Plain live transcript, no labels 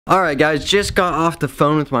Alright guys, just got off the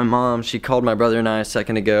phone with my mom. She called my brother and I a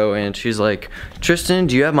second ago and she's like, Tristan,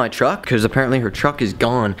 do you have my truck? Because apparently her truck is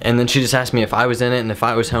gone. And then she just asked me if I was in it and if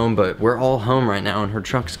I was home, but we're all home right now and her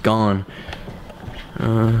truck's gone.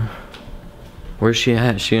 Where's she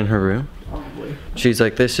at? Is she in her room? Probably. She's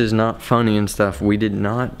like, this is not funny and stuff. We did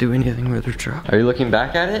not do anything with her truck. Are you looking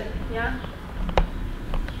back at it? Yeah.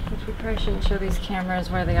 Which we probably shouldn't show these cameras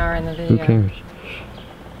where they are in the video. Who cares?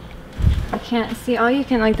 I can't see. All you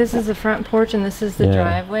can, like, this is the front porch and this is the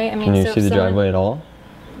driveway. I mean, can you see the driveway at all?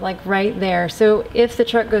 Like right there. So if the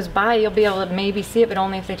truck goes by, you'll be able to maybe see it, but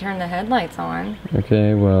only if they turn the headlights on.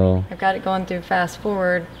 Okay, well. I've got it going through fast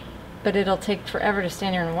forward, but it'll take forever to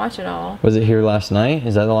stand here and watch it all. Was it here last night?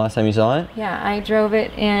 Is that the last time you saw it? Yeah, I drove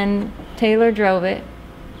it and Taylor drove it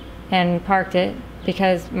and parked it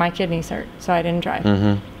because my kidneys hurt, so I didn't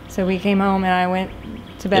drive. So we came home and I went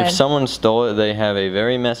to bed. If someone stole it, they have a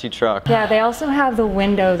very messy truck. Yeah, they also have the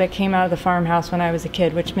window that came out of the farmhouse when I was a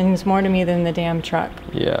kid, which means more to me than the damn truck.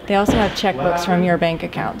 Yeah. They also have checkbooks from your bank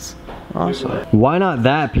accounts. Awesome. Why not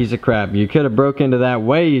that piece of crap? You could have broke into that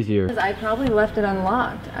way easier. Because I probably left it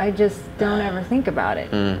unlocked. I just don't ever think about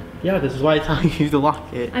it. Yeah, this is why I tell you to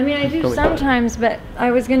lock it. I mean, I do sometimes, but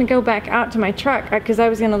I was going to go back out to my truck because I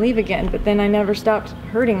was going to leave again, but then I never stopped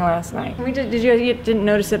hurting last night. You didn't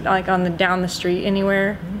notice it like on down the street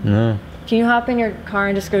anywhere? No. Can you hop in your car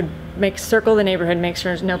and just go circle the neighborhood, make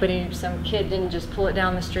sure some kid didn't just pull it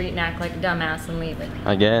down the street and act like a dumbass and leave it?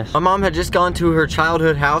 I guess. My mom had just gone to her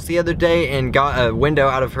childhood house the other day and got a window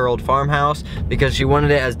out of her old farmhouse because she wanted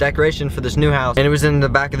it as decoration for this new house, and it was in the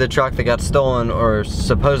back of the truck that got stolen, or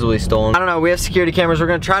supposedly stolen. I don't know, we have security cameras. We're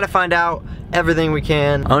gonna try to find out everything we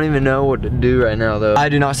can. I don't even know what to do right now though. I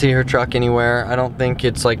do not see her truck anywhere. I don't think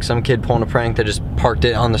it's like some kid pulling a prank that just parked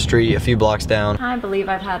it on the street a few blocks down. I believe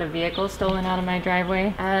I've had a vehicle stolen out of my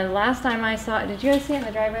driveway. Last time I saw it, did you guys see it in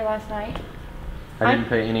the driveway last night? I didn't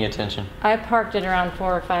pay any attention. I parked it around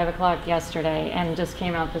 4 or 5 o'clock yesterday and just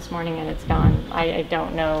came out this morning and it's gone. I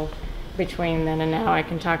don't know between then and now. I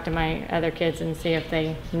can talk to my other kids and see if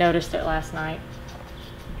they noticed it last night.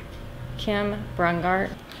 Kim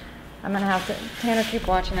Braungardt. I'm gonna have to, Tanner, keep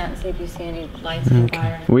watching that and see if you see any lights on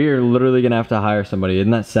fire. We are literally gonna have to hire somebody. Isn't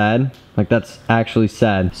that sad? Like, that's actually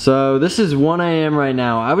sad. So this is 1 AM right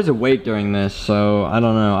now. I was awake during this, so I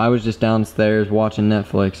don't know. I was just downstairs watching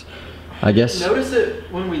Netflix. I guess. I noticed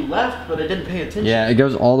it when we left, but I didn't pay attention. Yeah, it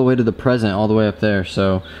goes all the way to the present, all the way up there.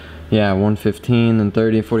 So yeah, 1:15, then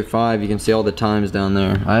 30, 45. You can see all the times down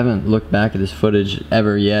there. I haven't looked back at this footage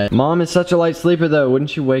ever yet. Mom is such a light sleeper though.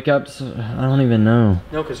 Wouldn't you wake up? I don't even know.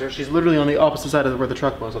 No, because she's literally on the opposite side of where the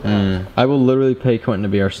truck was. I will literally pay Quentin to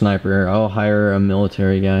be our sniper. I'll hire a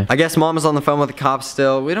military guy. I guess Mom is on the phone with the cops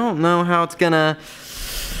still. We don't know how it's gonna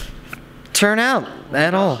turn out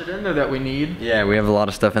at all. Shit in there that we need. Yeah, we have a lot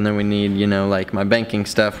of stuff in there we need, you know, like my banking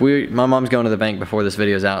stuff. My mom's going to the bank before this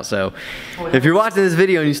video's out, so if you're watching this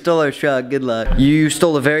video and you stole our truck, good luck. You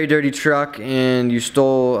stole a very dirty truck and you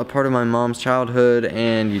stole a part of my mom's childhood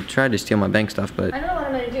and you tried to steal my bank stuff, but I don't know what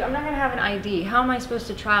I'm gonna do. I'm not gonna have an ID. How am I supposed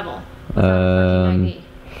to travel without a fucking ID?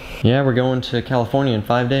 Yeah, we're going to California in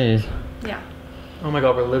 5 days. Yeah. Oh my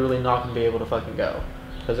god, we're literally not gonna be able to fucking go.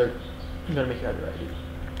 Because they're gonna make you have your ID.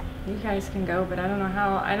 You guys can go, but I don't know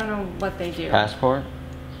how, I don't know what they do. Passport?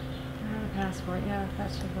 I have a passport, yeah,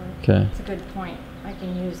 that should work. Okay. That's a good point. I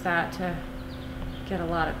can use that to get a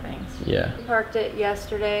lot of things. Yeah. We parked it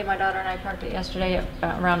yesterday, my daughter and I parked it yesterday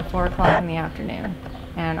at around 4 o'clock in the afternoon.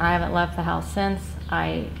 And I haven't left the house since.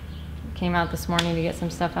 I came out this morning to get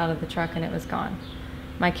some stuff out of the truck and it was gone.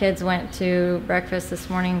 My kids went to breakfast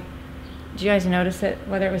this morning. Did you guys notice it,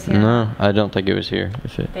 whether it was here? No, I don't think it was here.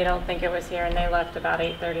 They don't think it was here, and they left about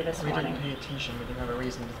 8:30 this morning. We didn't pay attention. We didn't have a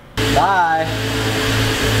reason to. Bye.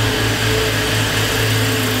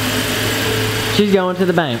 She's going to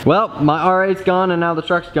the bank. Well, my R8's gone and now the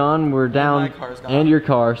truck's gone. We're down, and my car's gone. And your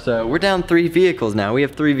car, so we're down 3 vehicles now. We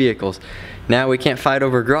have 3 vehicles. Now we can't fight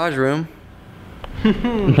over garage room.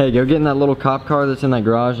 Hey, go get in that little cop car that's in that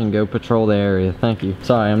garage and go patrol the area. Thank you.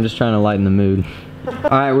 Sorry, I'm just trying to lighten the mood.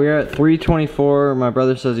 Alright, we're at 3:24. My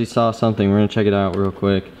brother says he saw something. We're gonna check it out real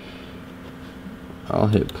quick. I'll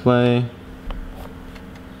hit play.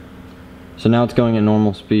 So now it's going at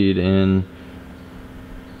normal speed, and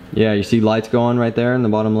yeah, you see lights go on right there in the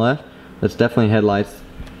bottom left? That's definitely headlights.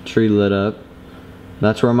 Tree lit up.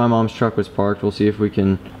 That's where my mom's truck was parked. We'll see if we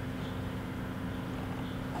can.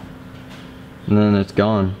 And then it's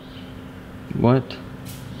gone. What?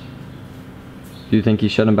 Do you think he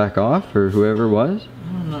shut him back off, or whoever it was?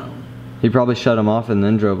 I don't know. He probably shut him off and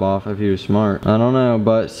then drove off if he was smart. I don't know,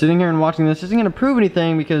 but sitting here and watching this isn't gonna prove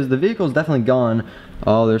anything because the vehicle's definitely gone.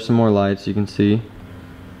 Oh, there's some more lights you can see.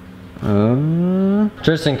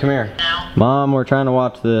 Tristan, come here. No. Mom, we're trying to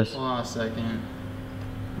watch this. Hold on a second.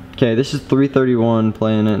 Okay, this is 331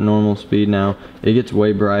 playing at normal speed now. It gets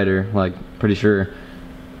way brighter, like, pretty sure.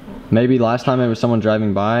 Maybe last time it was someone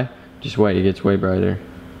driving by. Just wait, it gets way brighter.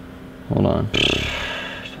 Hold on.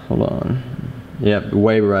 Hold on. Yep,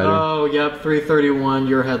 way brighter. Oh, yep, 331,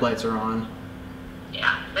 your headlights are on.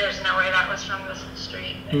 Yeah, there's no way that was from the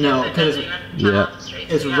street. No, because yeah,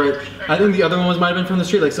 it's right. I think the other one might have been from the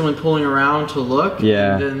street, like someone pulling around to look.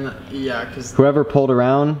 Yeah. And then, yeah, because whoever pulled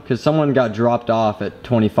around, because someone got dropped off at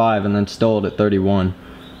 25 and then stole it at 31.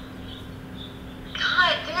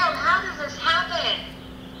 God damn, how does this happen?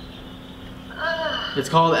 Ugh. it's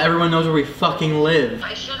called Everyone Knows Where We Fucking Live.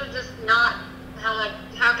 I should have just not.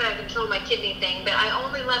 How can I control my kidney thing? But I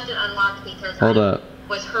only left it unlocked because Hold I up.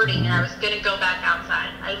 was hurting and I was gonna go back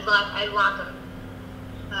outside. I locked them.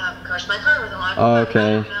 Of course, my car was unlocked. Oh,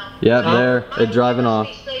 okay. Yep, there, it driving off.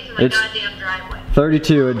 It's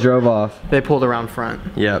 32, it drove off. They pulled around front.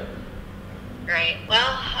 Yep. Great.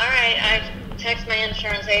 Well, alright, I texted my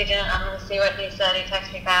insurance agent. I'm gonna see what he said. He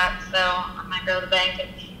texted me back, so I'm gonna go to the bank and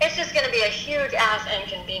it's just gonna be a huge ass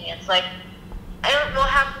inconvenience. Like, we'll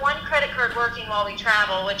have one credit card working while we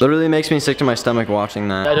travel, which Literally makes me sick to my stomach watching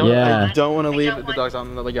that. I Yeah. don't want to leave the dogs out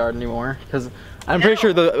in the yard anymore because I'm pretty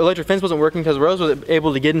sure the electric fence wasn't working because Rose was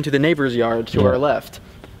able to get into the neighbor's yard to our left.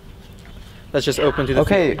 That's just open to the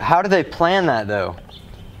Okay, how did they plan that though?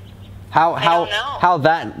 How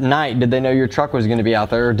that night did they know your truck was gonna be out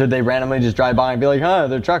there, or did they randomly just drive by and be like, huh,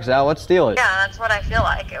 their truck's out, let's steal it? Yeah, that's what I feel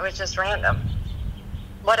like. It was just random.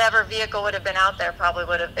 Whatever vehicle would have been out there probably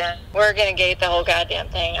would have been. We're gonna gate the whole goddamn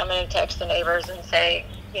thing. I'm gonna text the neighbors and say,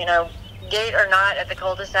 you know, gate or not at the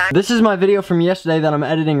cul-de-sac. This is my video from yesterday that I'm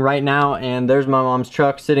editing right now, and there's my mom's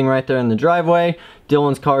truck sitting right there in the driveway.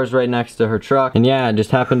 Dylan's car is right next to her truck, and yeah, it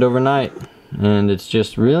just happened overnight. And it's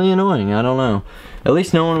just really annoying, I don't know. At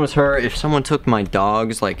least no one was hurt. If someone took my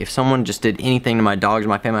dogs, like if someone just did anything to my dogs,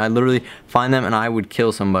 my family, I'd literally find them and I would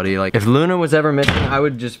kill somebody. Like if Luna was ever missing, I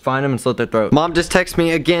would just find them and slit their throat. Mom just texted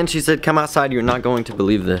me again. She said, come outside, you're not going to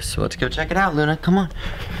believe this. So let's go check it out, Luna, come on.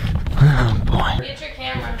 Oh boy. Get your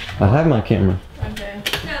camera. I have my camera. Okay.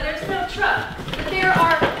 No, there's no truck. But there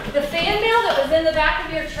are, the fan mail that was in the back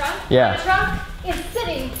of your truck, Yeah. the truck is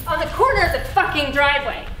sitting on the corner of the fucking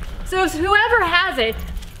driveway. So whoever has it,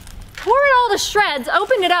 tore it all to shreds,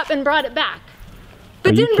 opened it up and brought it back.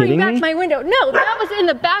 But didn't bring back my window. No, that was in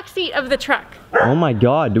the back seat of the truck. Oh my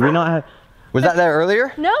God, do we not have, was that there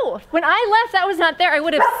earlier? No, when I left, that was not there. I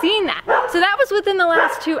would have seen that. So that was within the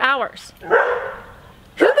last 2 hours.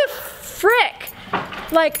 Who the frick?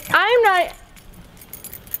 Like, I'm not,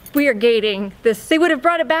 we are gating this. They would have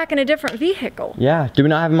brought it back in a different vehicle. Yeah, do we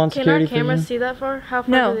not have them on Can security? our cameras see that far? How far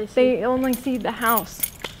No, do they see? they only see the house.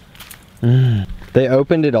 They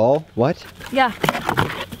opened it all? What? Yeah.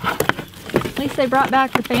 At least they brought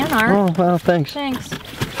back the fan art. Oh, well, thanks. Thanks.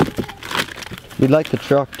 You'd like the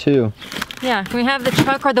truck too. Yeah, can we have the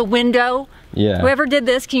truck or the window? Yeah. Whoever did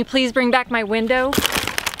this, can you please bring back my window?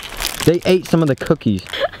 They ate some of the cookies.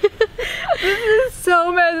 This is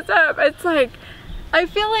so messed up. It's like, I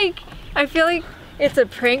feel like it's a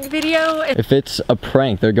prank video. If it's a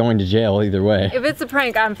prank, they're going to jail either way. If it's a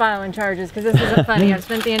prank, I'm filing charges because this isn't funny. I've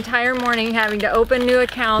spent the entire morning having to open new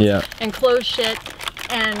accounts and close shit,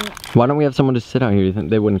 and Why don't we have someone to sit out here? You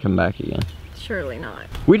think they wouldn't come back again? surely not.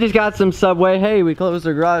 We just got some Subway. Hey, we closed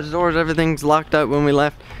the garage doors. Everything's locked up when we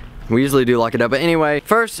left. We usually do lock it up, but anyway,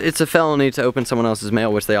 first it's a felony to open someone else's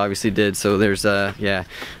mail, which they obviously did, so there's, yeah,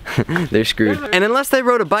 they're screwed. And unless they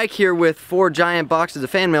rode a bike here with 4 giant boxes of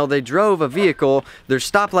fan mail, they drove a vehicle. There's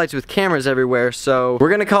stoplights with cameras everywhere, so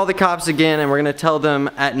we're gonna call the cops again, and we're gonna tell them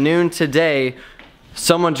at noon today,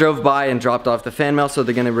 someone drove by and dropped off the fan mail, so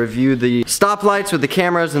they're gonna review the stoplights with the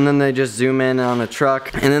cameras, and then they just zoom in on a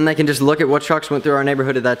truck, and then they can just look at what trucks went through our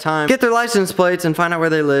neighborhood at that time, get their license plates, and find out where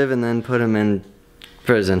they live, and then put them in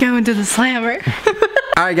prison. Go into the slammer.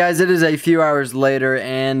 Alright guys, it is a few hours later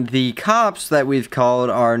and the cops that we've called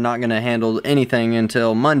are not going to handle anything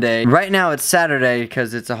until Monday. Right now it's Saturday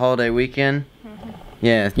because it's a holiday weekend.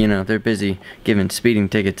 Yeah, you know, they're busy giving speeding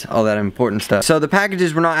tickets, all that important stuff. So the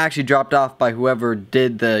packages were not actually dropped off by whoever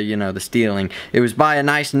did the, you know, the stealing. It was by a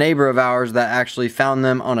nice neighbor of ours that actually found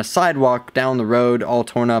them on a sidewalk down the road, all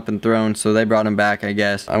torn up and thrown, so they brought them back, I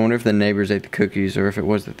guess. I wonder if the neighbors ate the cookies or if it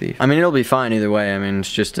was the thief. I mean, it'll be fine either way. I mean,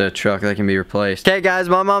 it's just a truck that can be replaced. Okay guys,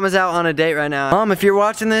 my mom is out on a date right now. Mom, if you're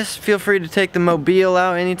watching this, feel free to take the Mobile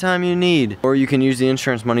out anytime you need. Or you can use the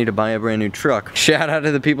insurance money to buy a brand new truck. Shout out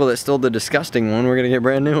to the people that stole the disgusting one. We're gonna get a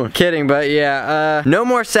brand new one. Kidding, but yeah, no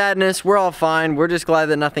more sadness. We're all fine. We're just glad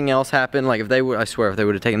that nothing else happened. Like if they would, I swear, if they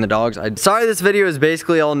would have taken the dogs, sorry this video is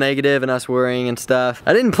basically all negative and us worrying and stuff.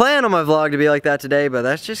 I didn't plan on my vlog to be like that today, but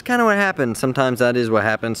that's just kind of what happened. Sometimes that is what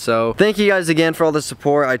happens. So thank you guys again for all the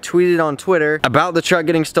support. I tweeted on Twitter about the truck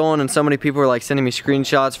getting stolen, and so many people were like sending me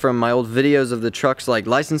screenshots from my old videos of the truck's like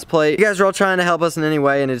license plate. You guys are all trying to help us in any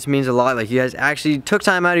way, and it just means a lot. Like you guys actually took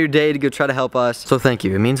time out of your day to go try to help us. So thank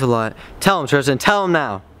you. It means a lot. Tell them, Tristan. Tell them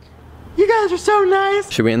now. You guys are so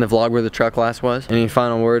nice. Should we end the vlog where the truck last was? Any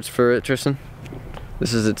final words for it, Tristan?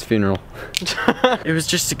 This is its funeral. It was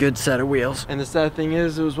just a good set of wheels. And the sad thing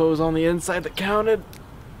is, it was what was on the inside that counted.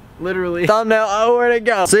 Literally. Thumbnail, oh, where'd it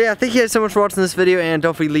go? So yeah, thank you guys so much for watching this video, and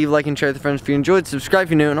don't forget to leave a like and share with your friends if you enjoyed. Subscribe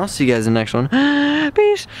if you're new, and I'll see you guys in the next one.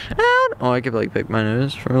 Peace out. Oh, I could like pick my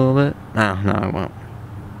nose for a little bit. No, I won't.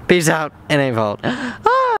 Peace out. It ain't fault.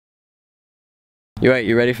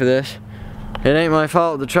 You ready for this? It ain't my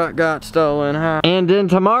fault the truck got stolen, huh? And in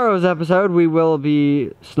tomorrow's episode, we will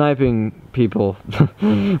be sniping people.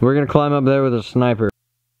 We're gonna climb up there with a sniper.